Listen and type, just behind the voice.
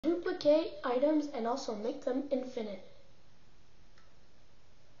duplicate items and also make them infinite.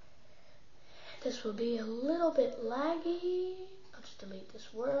 This will be a little bit laggy. I'll just delete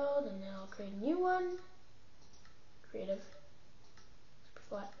this world and then I'll create a new one. Creative. Super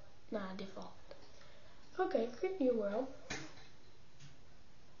flat. Nah, default. Okay, create new world.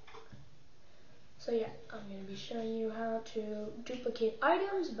 So yeah, I'm going to be showing you how to duplicate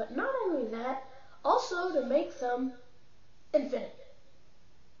items, but not only that, also to make them infinite.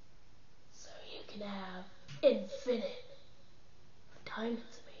 So you can have infinite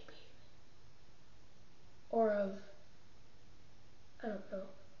diamonds maybe. Or of, I don't know.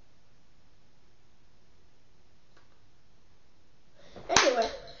 Anyway,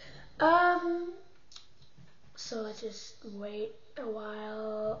 so let's just wait a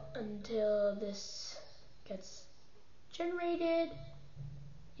while until this gets generated.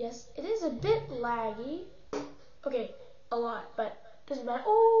 Yes, it is a bit laggy. Okay, a lot, but doesn't matter.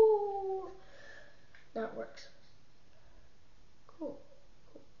 Oh, now it works. Cool.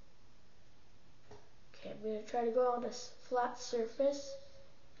 Okay, I'm gonna try to go on this flat surface.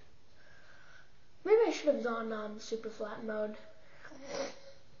 Maybe I should have gone on super flat mode.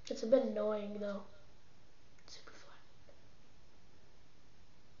 It's a bit annoying though. Super flat.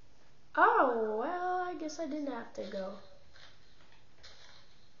 Oh, well, I guess I didn't have to go.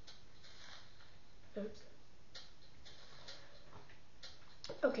 Oops.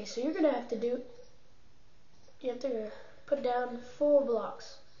 Okay, so you have to put down 4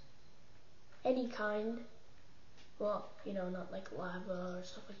 blocks. Any kind. Well, not like lava or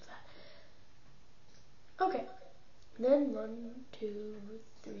stuff like that. Okay. Then 1, 2,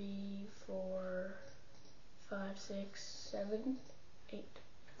 3, 4, 5, 6, 7, 8. I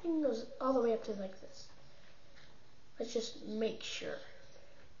think it goes all the way up to like this. Let's just make sure.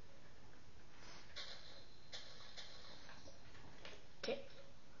 Okay.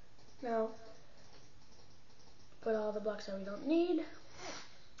 Now, put all the blocks that we don't need.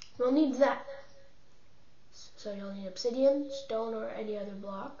 We'll need that. So you'll need obsidian, stone, or any other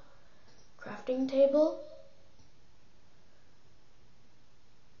block. Crafting table.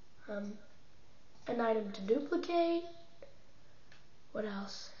 An item to duplicate. What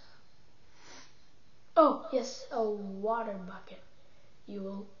else? Oh, yes, a water bucket. You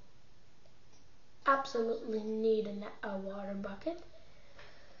will absolutely need a water bucket.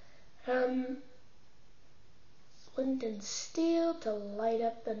 Flint and steel to light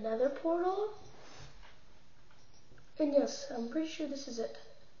up the nether portal. And yes, I'm pretty sure this is it.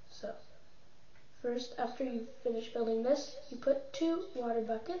 So, first, after you finish building this, you put 2 water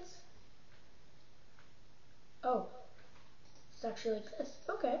buckets. Oh, it's actually like this.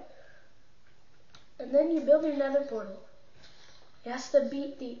 Okay. And then you build your nether portal. It has to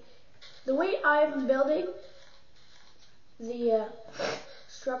be the way I'm building the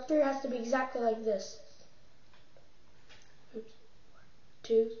structure has to be exactly like this. Oops.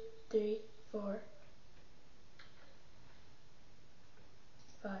 2, 3, 4,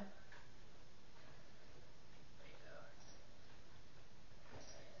 5.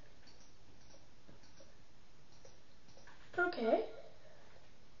 Okay.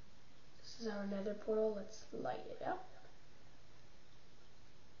 This is our nether portal. Let's light it up.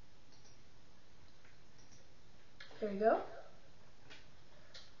 There we go.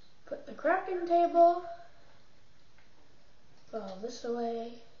 Put the crafting table. Follow this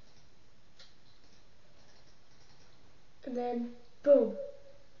away. And then, boom.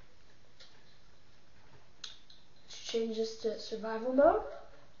 Let's change this to survival mode.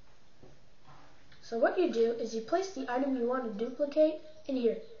 So what you do is you place the item you want to duplicate in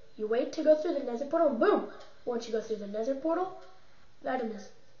here. You wait to go through the nether portal, and boom! Once you go through the nether portal, the item is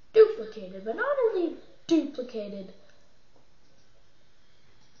duplicated. But not only duplicated,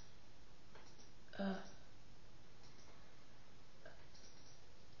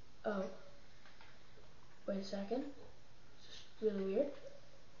 oh, wait a second. It's just really weird.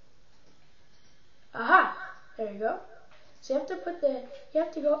 Aha! There you go. So you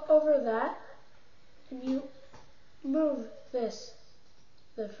have to go over that, and you move this,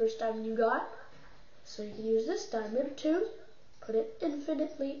 the first diamond you got. So you can use this diamond to put it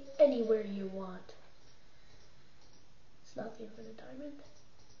infinitely anywhere you want. It's not the infinite diamond.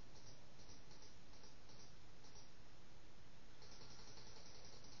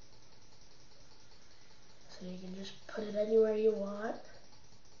 So you can just put it anywhere you want.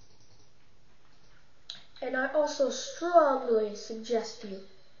 And I also strongly suggest you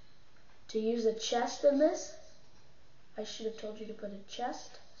to use a chest in this. I should have told you to put a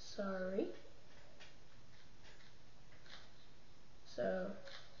chest. Sorry. So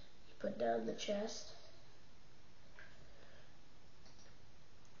you put down the chest.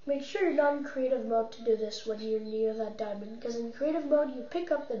 make sure you're not in creative mode to do this when you're near that diamond, because in creative mode you pick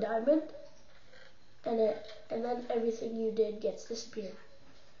up the diamond and then everything you did gets disappeared.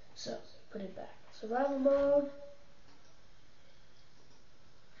 So put it back. Survival mode.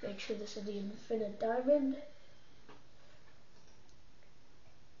 Make sure this is the infinite diamond.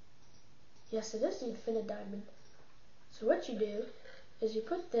 Yes, it is the infinite diamond. So what you do is you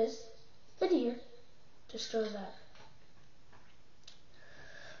put this in here to store that.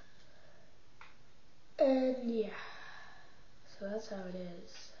 And yeah, so that's how it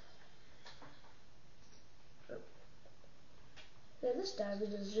is. Now this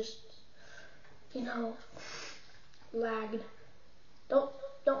diamond is just, lagged.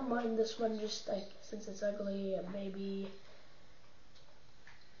 Don't mind this one, just like since it's ugly, and maybe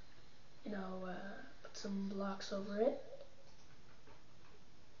put some blocks over it.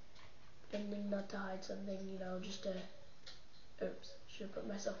 Pretending not to hide something, just to. Oops, should have put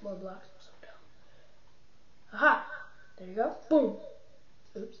myself more blocks. I'm so dumb. Aha! There you go. Boom.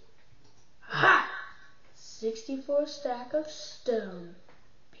 Oops. Aha! 64 stack of stone.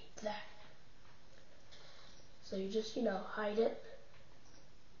 Beat that. So you just, hide it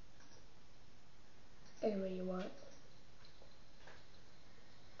any way you want.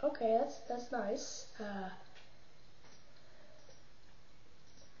 Okay, that's nice.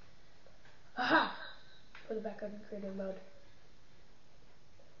 Aha! Put it back on creative mode.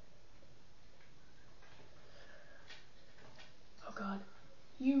 Oh god.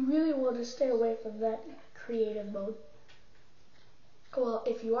 You really want to stay away from that creative mode. Well,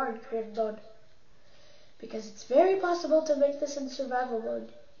 if you are in creative mode. Because it's very possible to make this in survival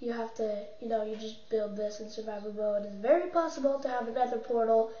mode. You have to, you just build this in survival mode. It's very possible to have another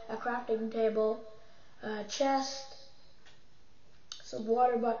portal, a crafting table, a chest, some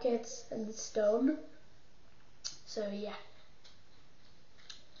water buckets, and stone. So yeah.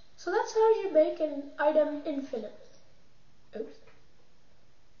 So that's how you make an item infinite. Oops.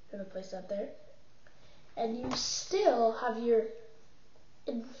 I'm gonna place that there. And you still have your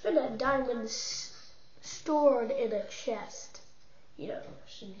infinite diamonds stored in a chest.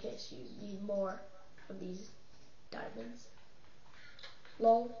 Just in case you need more of these diamonds.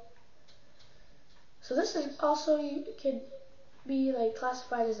 Lol. So this is also, can be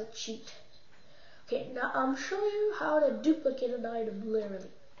classified as a cheat. Okay, now I'm showing you how to duplicate an item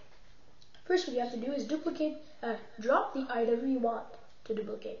literally. First what you have to do is drop the item you want to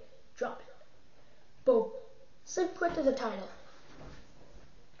duplicate. Drop it. Boom. Quit to the title.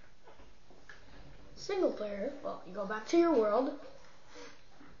 Single player, well, you go back to your world,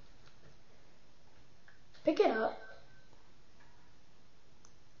 pick it up,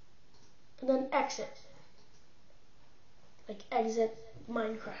 and then exit. Exit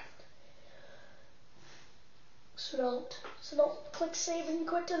Minecraft. So don't click save and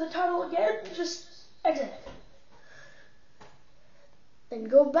quit to the title again, just exit. Then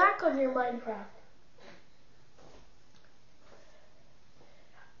go back on your Minecraft.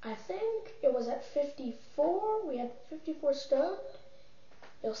 I think it was at 54, we had 54 stone.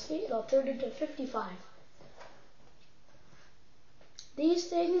 You'll see it'll turn into 55. These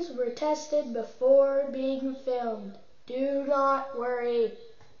things were tested before being filmed. Do not worry.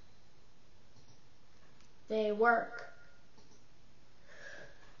 They work.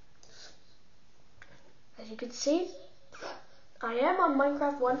 As you can see, I am on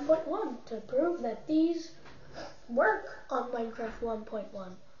Minecraft 1.1 to prove that these work on Minecraft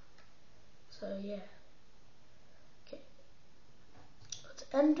 1.1. So yeah. Okay. Let's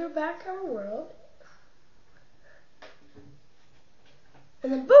enter back our world.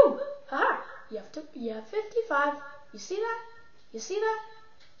 And then boom! Haha! You have 55. You see that? You see that?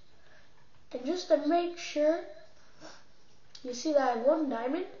 And just to make sure, you see that I have one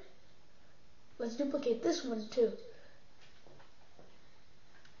diamond? Let's duplicate this one too.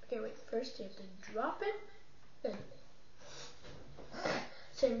 Okay, wait, first you have to drop it. Then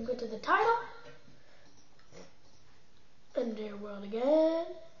save, go to the title. Enter your world again.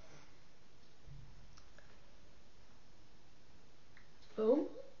 Boom.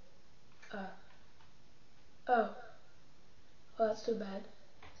 Oh, that's too bad.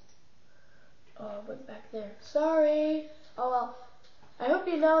 Oh, I went back there. Sorry. Oh well. I hope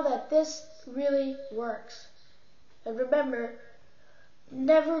you know that this really works. And remember,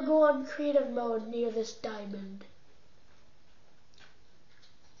 never go on creative mode near this diamond.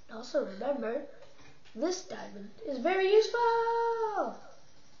 Also remember, this diamond is very useful.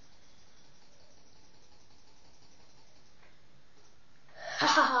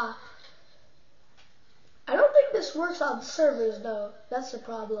 Haha. I don't think this works on servers though. That's the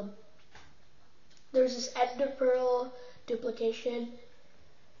problem. There's this ender pearl duplication.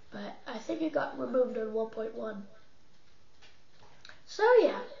 think it got removed on 1.1. So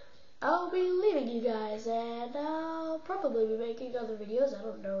yeah, I'll be leaving you guys, and I'll probably be making other videos. I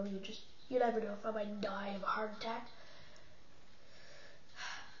don't know. You never know if I might die of a heart attack.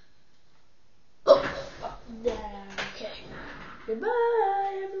 Oh, okay.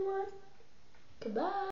 Goodbye, everyone. Goodbye.